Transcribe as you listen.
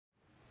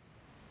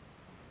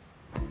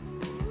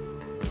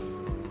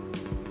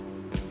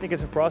think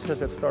it's a process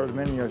that started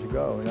many years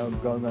ago,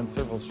 going on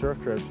several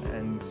surf trips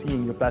and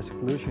seeing the plastic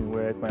pollution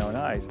with my own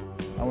eyes.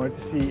 I wanted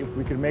to see if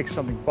we could make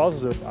something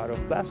positive out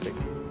of plastic.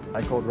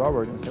 I called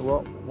Robert and said,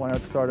 well, why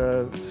not start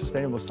a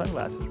sustainable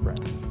sunglasses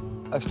brand?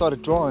 I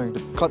started drawing,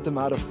 cut them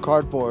out of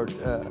cardboard,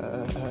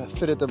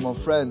 fitted them on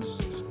friends.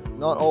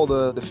 Not all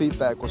the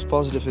feedback was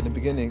positive in the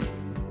beginning.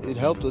 It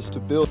helped us to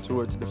build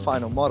towards the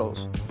final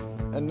models.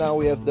 And now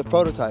we have the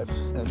prototypes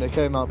and they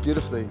came out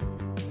beautifully.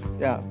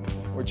 Yeah,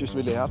 we're just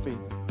really happy.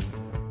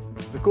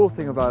 The cool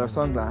thing about our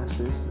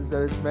sunglasses is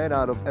that it's made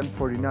out of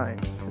M49.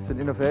 It's an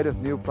innovative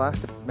new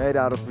plastic made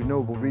out of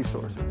renewable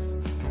resources.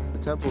 The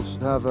temples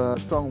have a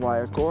strong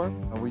wire core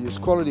and we use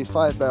quality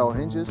 5-barrel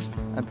hinges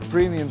and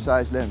premium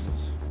size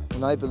lenses.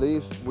 And I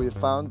believe we have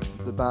found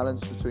the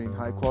balance between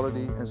high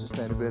quality and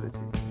sustainability.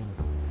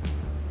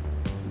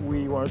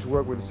 We wanted to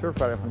work with the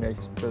Surfrider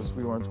Foundation because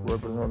we wanted to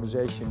work with an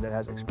organization that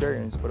has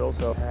experience but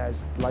also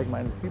has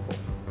like-minded people.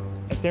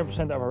 And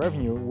 10% of our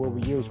revenue will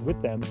be used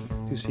with them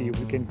to see if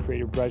we can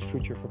create a bright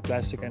future for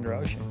plastic and our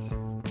oceans.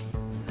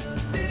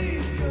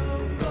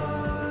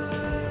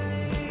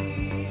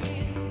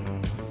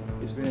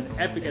 It's been an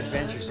epic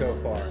adventure so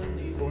far,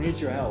 but we need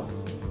your help.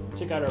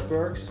 Check out our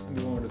perks and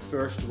be one of the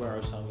first to wear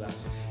our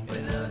sunglasses.